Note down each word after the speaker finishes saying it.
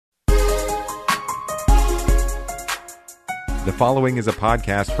The following is a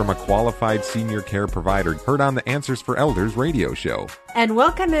podcast from a qualified senior care provider heard on the Answers for Elders radio show. And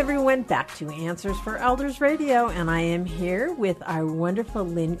welcome everyone back to Answers for Elders Radio. And I am here with our wonderful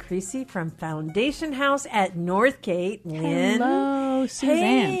Lynn Creasy from Foundation House at Northgate. Lynn. Hello,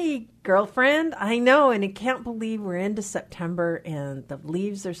 Suzanne. Hey, girlfriend. I know, and I can't believe we're into September and the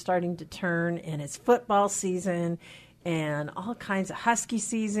leaves are starting to turn and it's football season and all kinds of husky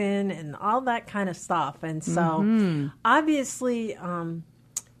season and all that kind of stuff. And so obviously a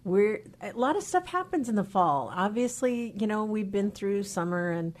lot of stuff happens in the fall. Obviously, you know, we've been through summer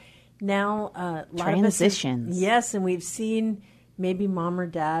and now a lot transitions. of us, yes, and we've seen maybe mom or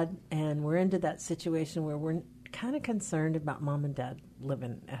dad, and we're into that situation where we're kind of concerned about mom and dad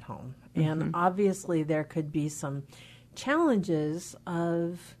living at home. And obviously there could be some challenges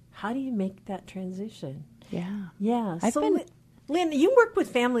of how do you make that transition? Yeah. Lynn, you work with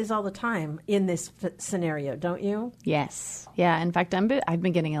families all the time in this scenario, don't you? Yes. Yeah. In fact, I've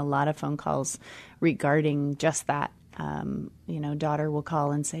been getting a lot of phone calls regarding just that. Daughter will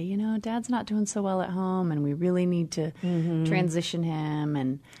call and say, Dad's not doing so well at home, and we really need to transition him.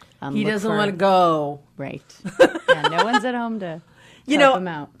 And he doesn't want to go. Right. Yeah, no one's at home to help him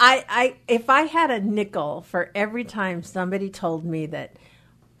out. If I had a nickel for every time somebody told me that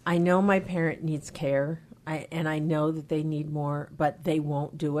I know my parent needs care, and I know that they need more, but they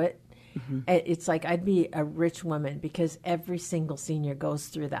won't do it. It's like I'd be a rich woman, because every single senior goes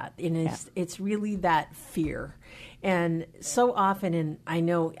through that. And it's really that fear. And so often, and I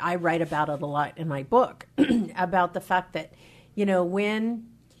know I write about it a lot in my book, about the fact that, when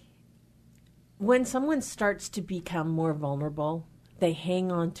someone starts to become more vulnerable, they hang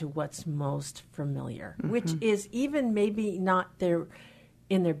on to what's most familiar, which is even maybe not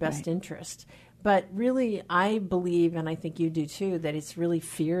in their best interest. But really, I believe, and I think you do too, that it's really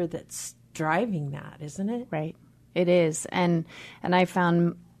fear that's driving that, isn't it? Right. It is. And I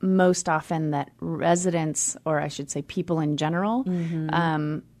found most often that residents, or I should say people in general,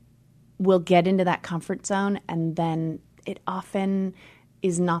 will get into that comfort zone, and then it often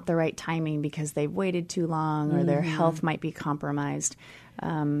is not the right timing because they've waited too long or their health might be compromised.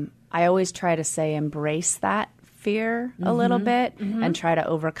 I always try to say embrace that fear a little bit and try to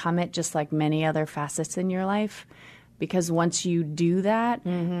overcome it, just like many other facets in your life. Because once you do that,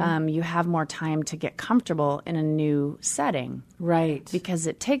 you have more time to get comfortable in a new setting. Right. Because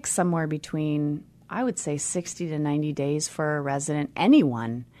it takes somewhere between, I would say, 60 to 90 days for a resident,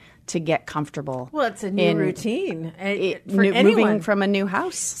 anyone, to get comfortable. Well, it's a new routine for anyone. Moving from a new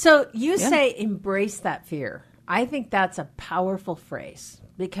house. So you say embrace that fear. I think that's a powerful phrase,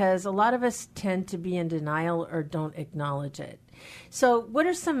 because a lot of us tend to be in denial or don't acknowledge it. So what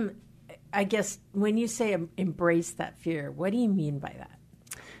are some, I guess, when you say embrace that fear, what do you mean by that?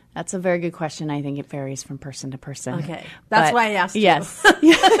 That's a very good question. I think it varies from person to person. Okay. That's why I asked you. Yes,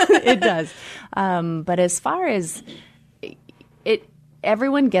 it does. But as far as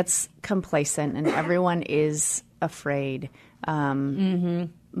everyone gets complacent and everyone is afraid.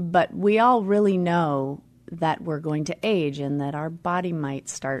 But we all really know that we're going to age and that our body might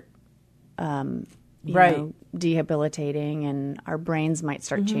start debilitating and our brains might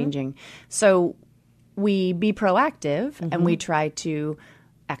start changing. So we be proactive and we try to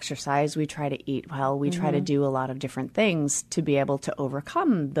exercise, we try to eat well, we try to do a lot of different things to be able to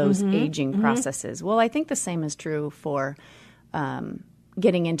overcome those aging processes. Well, I think the same is true for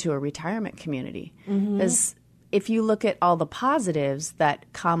getting into a retirement community. Because if you look at all the positives that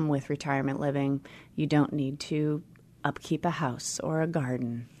come with retirement living, you don't need to upkeep a house or a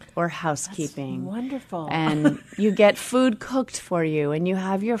garden or housekeeping. That's wonderful. And you get food cooked for you, and you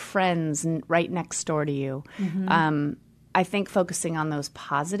have your friends right next door to you. I think focusing on those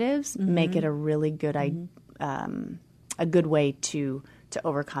positives make it a really good a good way to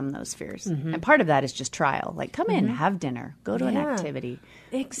overcome those fears. And part of that is just trial. Like, come in, have dinner, go to an activity.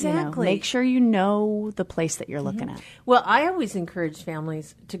 Exactly. Make sure you know the place that you're looking at. Well, I always encourage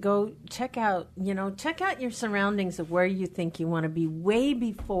families to go check out your surroundings of where you think you want to be way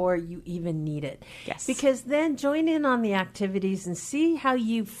before you even need it. Yes. Because then join in on the activities and see how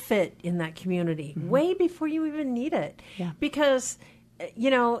you fit in that community way before you even need it. Yeah. Because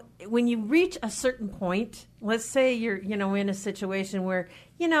when you reach a certain point, let's say you're, in a situation where,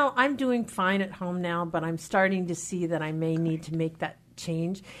 I'm doing fine at home now, but I'm starting to see that I may need to make that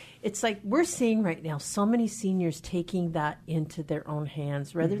change. It's like we're seeing right now so many seniors taking that into their own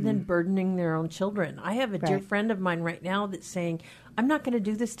hands rather than burdening their own children. I have a dear friend of mine right now that's saying, I'm not going to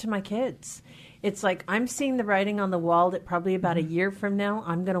do this to my kids. It's like I'm seeing the writing on the wall that probably about a year from now,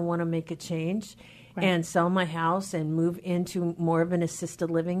 I'm going to want to make a change. And sell my house and move into more of an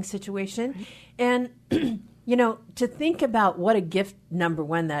assisted living situation. And to think about what a gift, number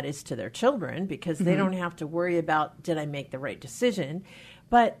one, that is to their children, because they don't have to worry about, did I make the right decision?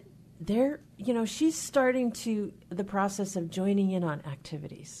 But she's starting the process of joining in on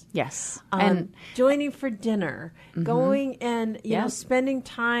activities. Yes. And joining for dinner, going and, spending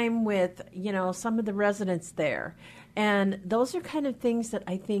time with, some of the residents there. And those are kind of things that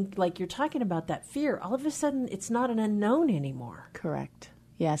I think, like you're talking about, that fear, all of a sudden it's not an unknown anymore. Correct.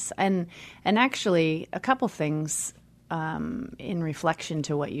 Yes. And actually a couple things in reflection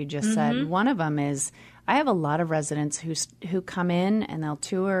to what you just said. One of them is I have a lot of residents who come in and they'll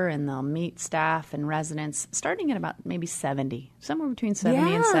tour and they'll meet staff and residents starting at about maybe 70, somewhere between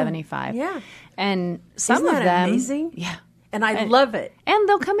 70 and 75. Yeah. And some Isn't of that them, amazing? yeah. And I love it. And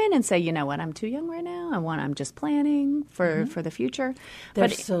they'll come in and say, you know what, I'm too young right now. I'm just planning for the future. They're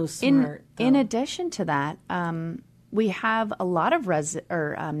so smart. In addition to that, we have a lot of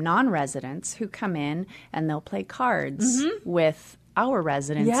non-residents who come in and they'll play cards with our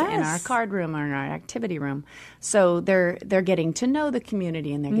residents in our card room or in our activity room. So they're getting to know the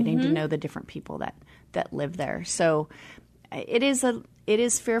community and they're getting to know the different people that live there. So it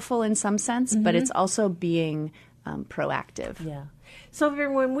is fearful in some sense, but it's also being proactive. Yeah. So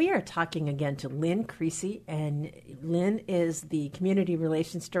everyone, we are talking again to Lynn Creasy, and Lynn is the Community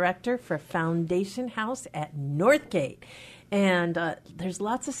Relations Director for Foundation House at Northgate. And there's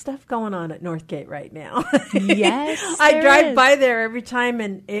lots of stuff going on at Northgate right now. Yes, I drive by there every time,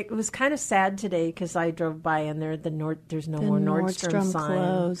 and it was kind of sad today because I drove by and there's no more Nordstrom sign.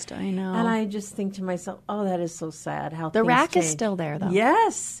 Closed. I know, and I just think to myself, "Oh, that is so sad." How the things rack change. is still there, though.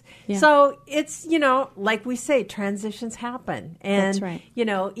 Yes. Yeah. So it's like we say, transitions happen, and that's right.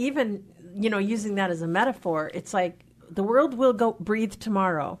 Even using that as a metaphor, it's like, the world will go breathe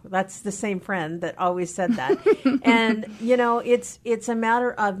tomorrow. That's the same friend that always said that. And, it's a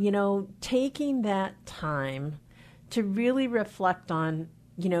matter of, taking that time to really reflect on,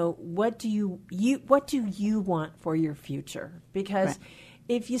 what do you want for your future? Because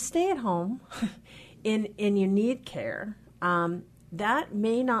if you stay at home and you need care, that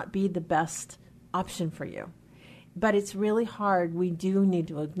may not be the best option for you. But it's really hard. We do need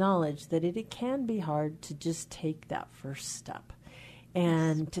to acknowledge that it can be hard to just take that first step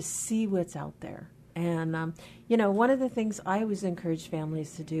and to see what's out there. And, one of the things I always encourage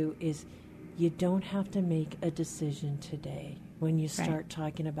families to do is you don't have to make a decision today when you start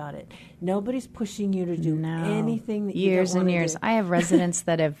talking about it. Nobody's pushing you to do anything that you don't want to do. Years and years. I have residents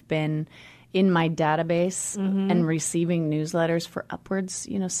that have been in my database and receiving newsletters for upwards,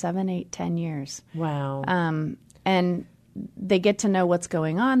 7, 8, 10 years. Wow. And they get to know what's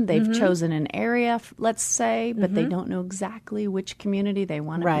going on. They've chosen an area, let's say, but they don't know exactly which community they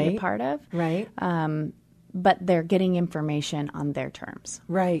want to be a part of. Right. But they're getting information on their terms.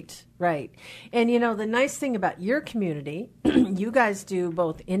 Right. And, the nice thing about your community, you guys do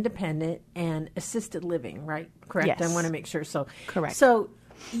both independent and assisted living, right? Correct? Yes. I want to make sure. So, correct. So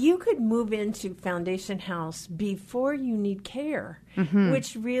you could move into Foundation House before you need care,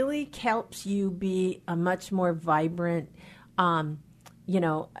 which really helps you be a much more vibrant,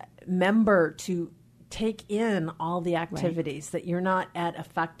 member to take in all the activities that you're not at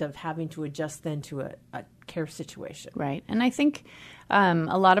effect of having to adjust then to a care situation. Right. And I think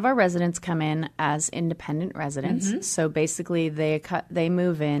a lot of our residents come in as independent residents. So basically they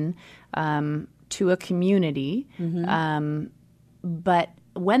move in to a community, but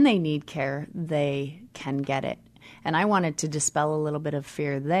when they need care, they can get it. And I wanted to dispel a little bit of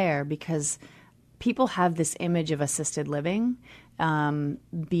fear there because people have this image of assisted living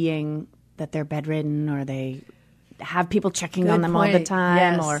being that they're bedridden or they have people checking on them all the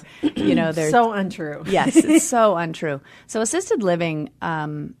time. Or, they're so untrue. Yes, it's so untrue. So assisted living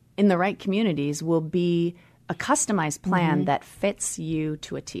in the right communities will be a customized plan that fits you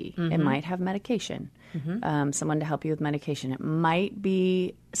to a T. It might have medication. Someone to help you with medication. It might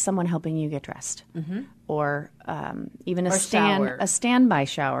be someone helping you get dressed, or even a standby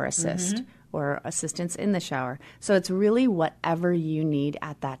shower assist, or assistance in the shower. So it's really whatever you need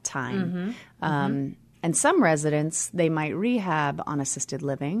at that time. And some residents, they might rehab on assisted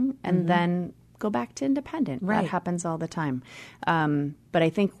living and then go back to independent. That happens all the time. But I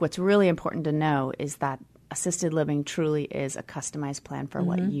think what's really important to know is that assisted living truly is a customized plan for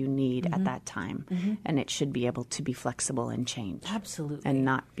what you need at that time. And it should be able to be flexible and change. Absolutely. And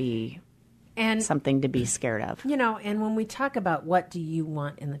not be something to be scared of. And when we talk about what do you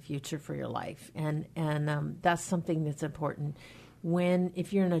want in the future for your life, and that's something that's important.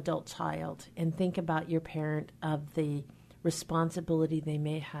 If you're an adult child and think about your parent, of the responsibility they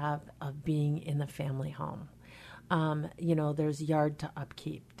may have of being in the family home. There's yard to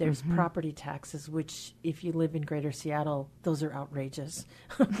upkeep. There's property taxes, which if you live in Greater Seattle, those are outrageous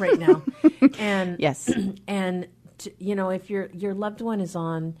right now. And yes, and if your loved one is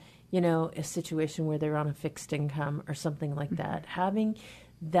on, a situation where they're on a fixed income or something like that, having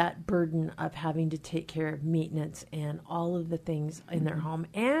that burden of having to take care of maintenance and all of the things in their home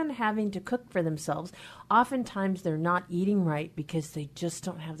and having to cook for themselves. Oftentimes they're not eating right because they just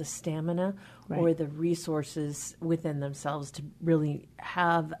don't have the stamina or the resources within themselves to really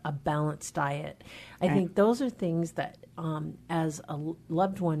have a balanced diet. I think those are things that as a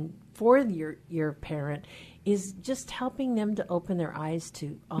loved one for your parent is just helping them to open their eyes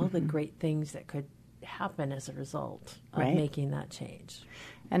to all the great things that could happen as a result of making that change.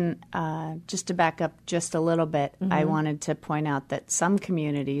 And just to back up just a little bit, I wanted to point out that some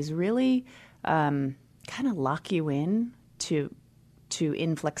communities really kind of lock you in to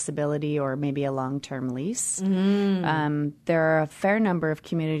inflexibility or maybe a long-term lease. There are a fair number of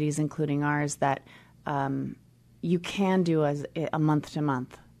communities, including ours, that you can do as a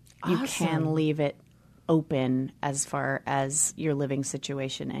month-to-month. Awesome. You can leave it open as far as your living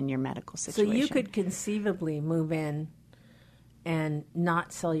situation and your medical situation. So you could conceivably move in and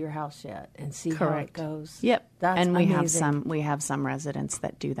not sell your house yet and see how it goes. Yep. That's and amazing. we have some residents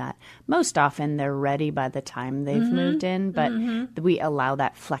that do that. Most often they're ready by the time they've moved in, but we allow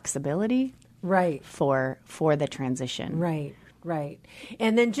that flexibility for the transition. Right.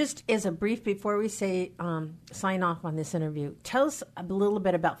 And then just as a brief, before we say sign off on this interview, tell us a little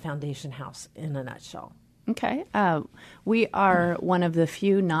bit about Foundation House in a nutshell. Okay. We are one of the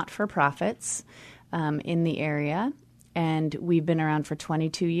few not-for-profits in the area, and we've been around for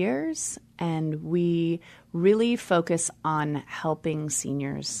 22 years, and we really focus on helping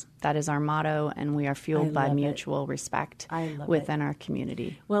seniors. That is our motto, and we are fueled by mutual respect within our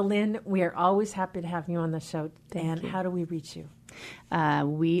community. Well, Lynn, we are always happy to have you on the show. And how do we reach you?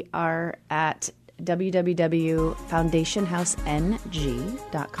 We are at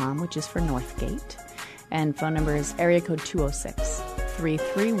www.foundationhouseng.com, which is for Northgate. And phone number is area code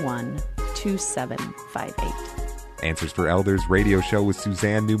 206-331-2758. Answers for Elders radio show with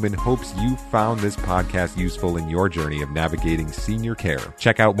Suzanne Newman hopes you found this podcast useful in your journey of navigating senior care.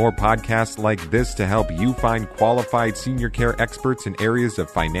 Check out more podcasts like this to help you find qualified senior care experts in areas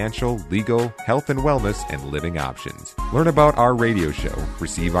of financial, legal, health and wellness, and living options. Learn about our radio show,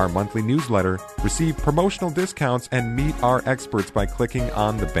 receive our monthly newsletter, receive promotional discounts, and meet our experts by clicking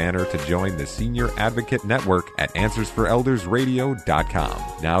on the banner to join the Senior Advocate Network at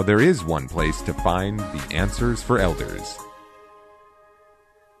AnswersForEldersRadio.com. Now there is one place to find the Answers for Elders.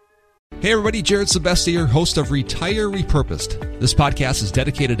 Hey everybody, Jared Sebestier, host of Retire Repurposed. This podcast is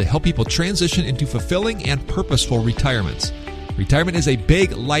dedicated to help people transition into fulfilling and purposeful retirements. Retirement is a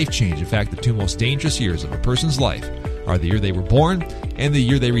big life change. In fact, the two most dangerous years of a person's life are the year they were born and the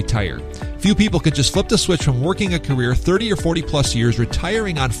year they retire. Few people can just flip the switch from working a career 30 or 40 plus years,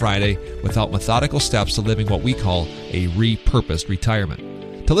 retiring on Friday without methodical steps to living what we call a repurposed retirement.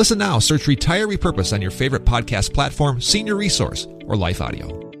 To listen now, search Retire Repurposed on your favorite podcast platform, Senior Resource, or Life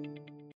Audio.